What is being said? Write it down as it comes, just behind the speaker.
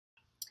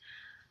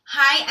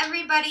Hi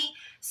everybody.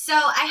 So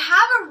I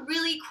have a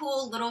really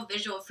cool little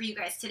visual for you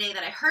guys today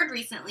that I heard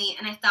recently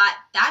and I thought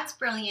that's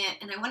brilliant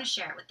and I want to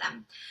share it with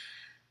them.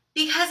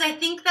 Because I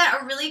think that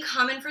a really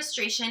common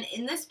frustration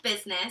in this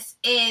business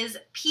is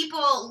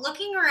people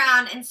looking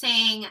around and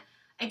saying,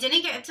 I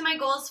didn't get to my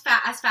goals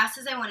as fast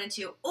as I wanted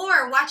to,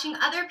 or watching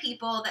other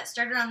people that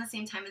started around the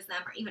same time as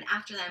them or even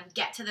after them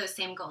get to those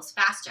same goals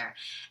faster.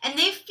 And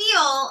they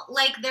feel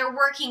like they're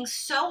working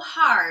so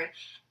hard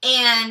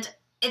and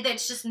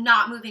it's just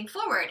not moving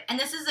forward. And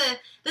this is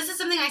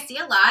something I see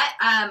a lot.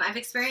 I've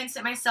experienced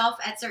it myself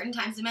at certain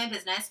times in my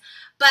business,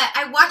 but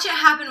I watch it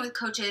happen with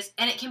coaches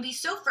and it can be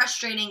so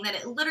frustrating that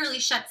it literally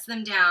shuts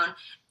them down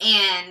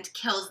and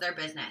kills their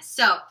business.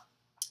 So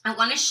I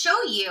want to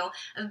show you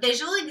a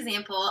visual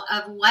example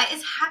of what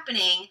is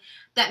happening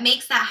that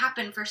makes that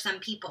happen for some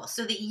people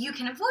so that you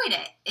can avoid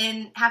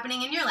it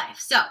happening in your life.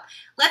 So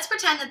let's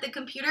pretend that the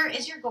computer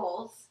is your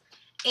goals,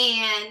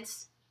 and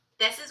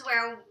this is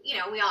where,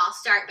 we all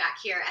start back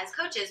here as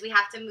coaches. We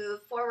have to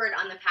move forward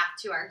on the path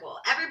to our goal.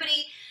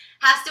 Everybody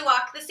has to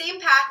walk the same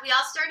path. We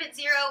all start at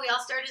zero. We all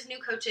start as new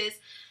coaches.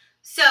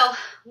 So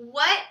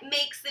what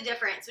makes the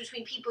difference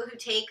between people who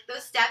take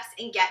those steps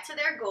and get to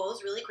their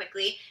goals really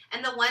quickly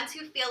and the ones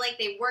who feel like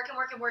they work and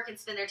work and work and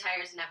spin their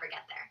tires and never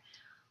get there?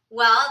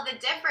 Well, the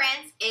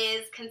difference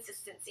is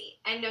consistency.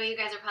 I know you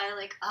guys are probably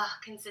like, oh,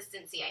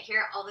 consistency. I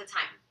hear it all the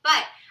time.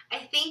 But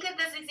I think that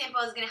this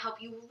example is going to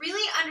help you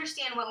really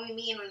understand what we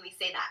mean when we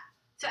say that.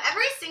 So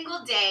every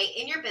single day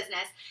in your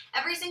business,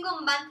 every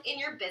single month in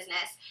your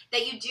business,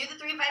 that you do the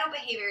 3 vital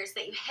behaviors,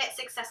 that you hit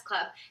Success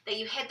Club, that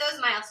you hit those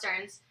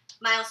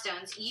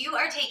milestones, you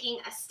are taking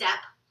a step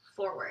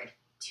forward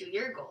to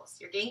your goals.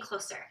 You're getting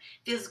closer.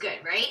 Feels good,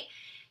 right?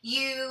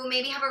 You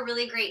maybe have a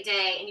really great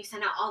day and you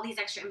send out all these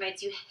extra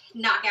invites. You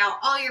knock out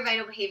all your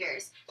vital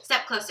behaviors.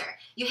 Step closer.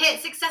 You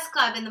hit Success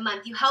Club in the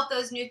month. You help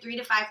those new 3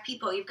 to 5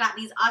 people. You've got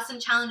these awesome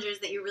challengers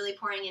that you're really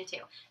pouring into.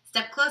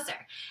 Step closer.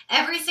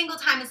 Every single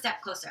time a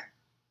step closer.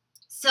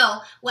 So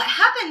what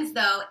happens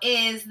though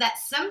is that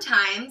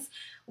sometimes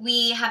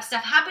we have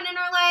stuff happen in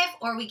our life,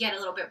 or we get a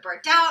little bit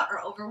burnt out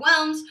or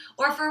overwhelmed,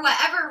 or for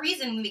whatever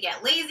reason we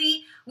get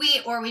lazy,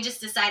 or we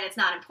just decide it's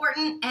not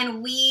important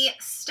and we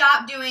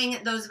stop doing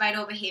those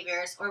vital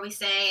behaviors, or we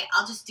say,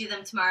 I'll just do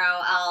them tomorrow,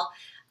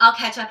 I'll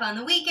catch up on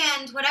the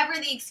weekend, whatever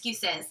the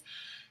excuse is.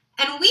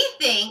 And we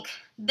think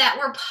that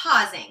we're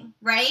pausing,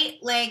 right?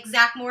 Like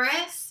Zach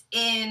Morris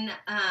in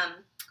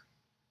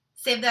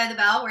Saved by the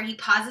Bell, where he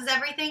pauses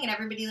everything and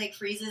everybody like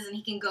freezes and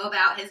he can go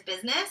about his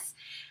business.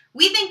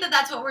 We think that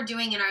that's what we're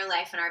doing in our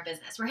life and our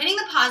business. We're hitting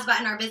the pause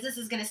button. Our business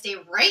is going to stay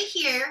right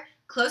here,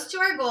 close to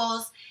our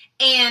goals,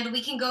 and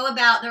we can go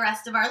about the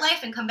rest of our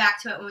life and come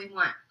back to it when we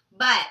want.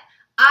 But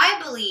I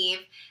believe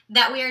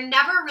that we are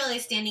never really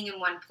standing in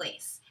one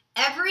place.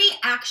 Every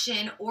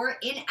action or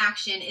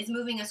inaction is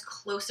moving us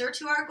closer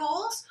to our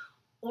goals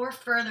or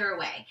further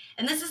away.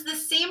 And this is the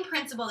same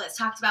principle that's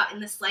talked about in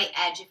The Slight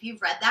Edge. If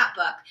you've read that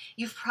book,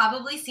 you've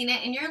probably seen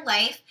it in your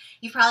life.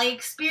 You've probably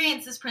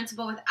experienced this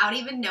principle without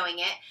even knowing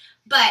it.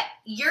 But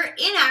your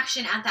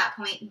inaction at that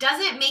point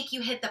doesn't make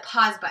you hit the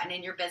pause button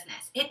in your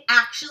business. It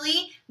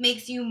actually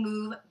makes you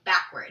move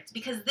backwards,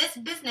 because this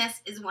business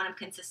is one of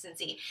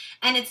consistency.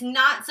 And it's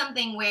not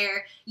something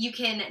where you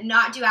can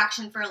not do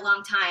action for a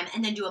long time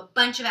and then do a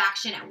bunch of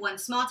action at one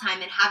small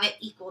time and have it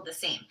equal the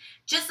same.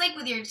 Just like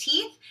with your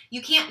teeth,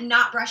 you can't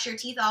not brush your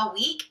teeth all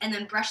week and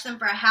then brush them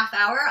for a half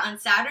hour on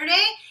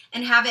Saturday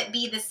and have it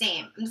be the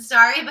same. I'm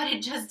sorry, but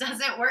it just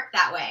doesn't work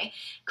that way.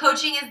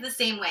 Coaching is the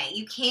same way.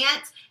 You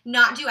can't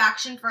not do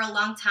action for a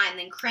long time,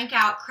 then crank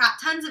out crap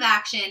tons of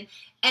action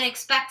and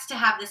expect to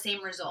have the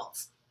same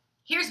results.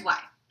 Here's why.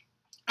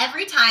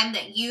 Every time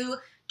that you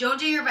don't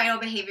do your vital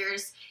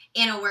behaviors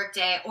in a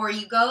workday, or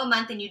you go a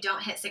month and you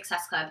don't hit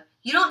Success Club,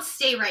 you don't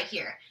stay right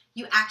here.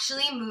 You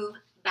actually move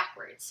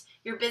backwards.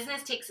 Your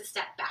business takes a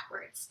step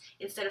backwards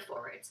instead of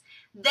forwards.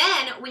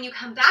 Then when you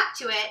come back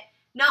to it,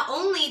 not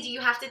only do you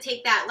have to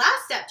take that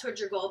last step towards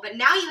your goal, but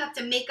now you have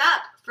to make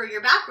up for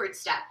your backward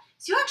step.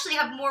 So you actually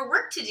have more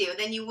work to do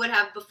than you would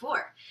have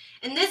before.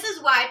 And this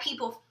is why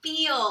people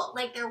feel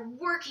like they're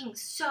working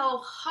so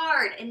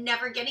hard and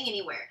never getting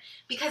anywhere,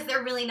 because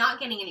they're really not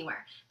getting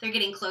anywhere. They're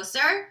getting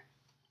closer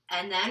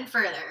and then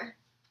further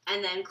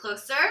and then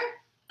closer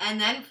and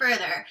then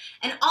further.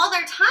 And all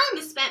their time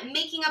is spent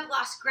making up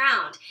lost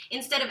ground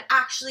instead of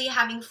actually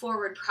having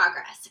forward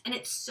progress. And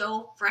it's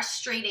so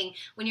frustrating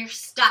when you're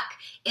stuck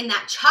in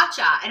that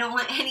cha-cha. I don't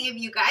want any of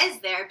you guys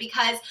there,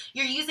 because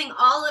you're using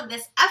all of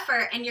this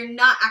effort and you're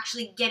not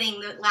actually getting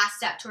the last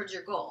step towards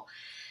your goal.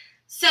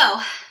 So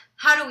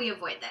how do we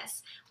avoid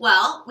this?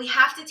 Well, we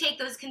have to take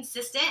those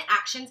consistent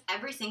actions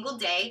every single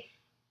day,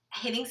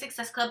 hitting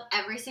Success Club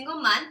every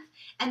single month,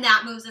 and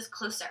that moves us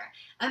closer.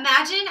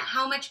 Imagine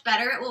how much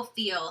better it will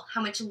feel,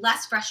 how much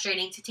less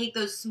frustrating to take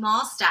those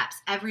small steps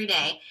every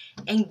day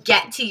and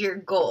get to your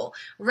goal,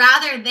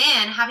 rather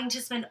than having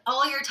to spend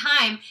all your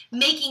time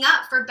making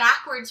up for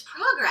backwards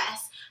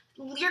progress.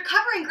 You're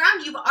covering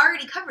ground you've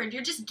already covered.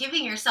 You're just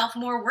giving yourself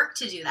more work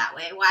to do that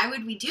way. Why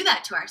would we do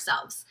that to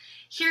ourselves?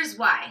 Here's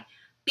why.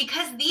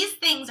 because these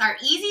things are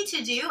easy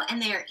to do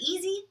and they are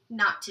easy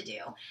not to do.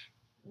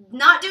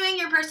 Not doing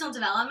your personal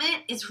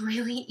development is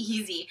really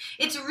easy.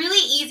 It's really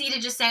easy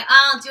to just say,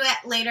 oh, I'll do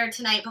it later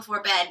tonight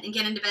before bed, and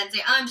get into bed and say,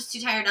 oh, I'm just too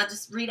tired, I'll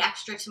just read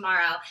extra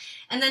tomorrow.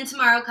 And then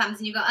tomorrow comes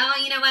and you go, oh,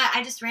 you know what,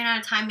 I just ran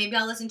out of time, maybe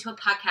I'll listen to a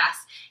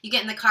podcast. You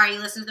get in the car, you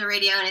listen to the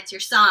radio, and it's your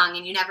song,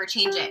 and you never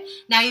change it.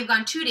 Now you've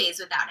gone 2 days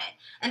without it.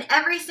 And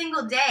every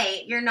single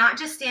day, you're not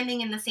just standing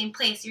in the same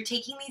place, you're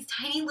taking these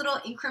tiny little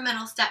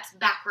incremental steps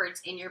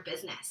backwards in your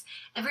business.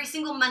 Every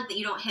single month that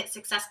you don't hit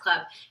Success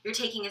Club, you're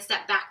taking a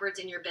step backwards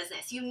in your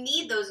business. You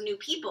need those new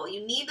people.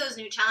 You need those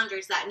new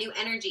challengers, that new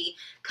energy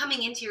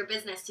coming into your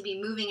business to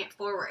be moving it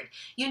forward.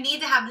 You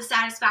need to have the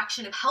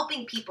satisfaction of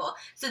helping people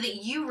so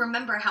that you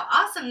remember how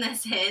awesome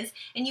this is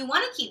and you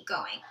want to keep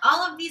going.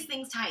 All of these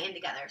things tie in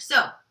together.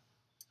 So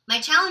my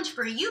challenge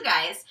for you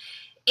guys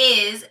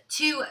is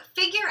to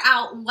figure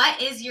out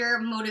what is your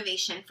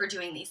motivation for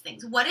doing these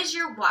things. What is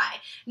your why?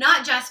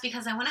 Not just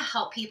because I want to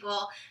help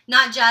people,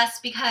 not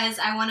just because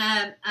I want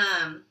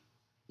to,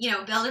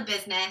 build a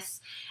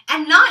business,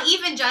 and not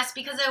even just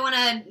because I want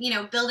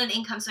to, build an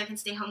income so I can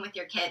stay home with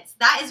your kids.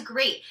 That is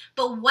great.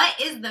 But what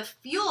is the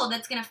fuel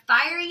that's going to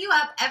fire you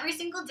up every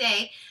single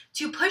day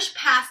to push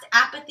past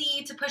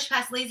apathy, to push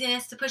past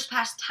laziness, to push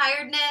past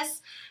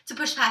tiredness, to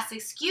push past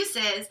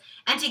excuses,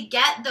 and to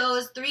get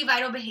those 3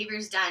 vital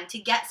behaviors done, to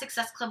get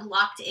Success Club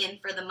locked in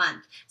for the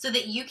month so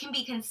that you can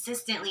be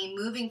consistently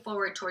moving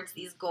forward towards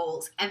these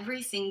goals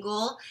every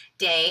single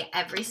day,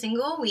 every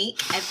single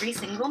week, every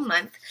single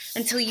month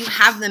until you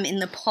have them in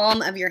the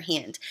palm of your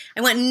hand.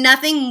 I want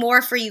nothing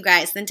more for you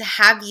guys than to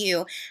have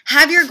you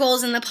have your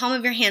goals in the palm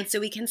of your hand so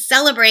we can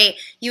celebrate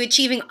you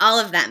achieving all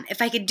of them.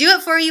 If I could do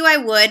it for you, I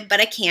would,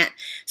 but I can't.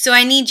 So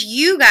I need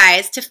you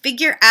guys to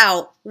figure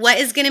out what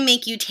is going to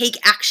make you take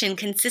action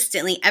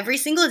consistently every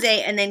single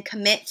day and then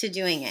commit to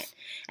doing it.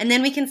 And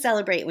then we can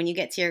celebrate when you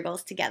get to your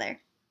goals together.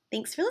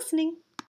 Thanks for listening.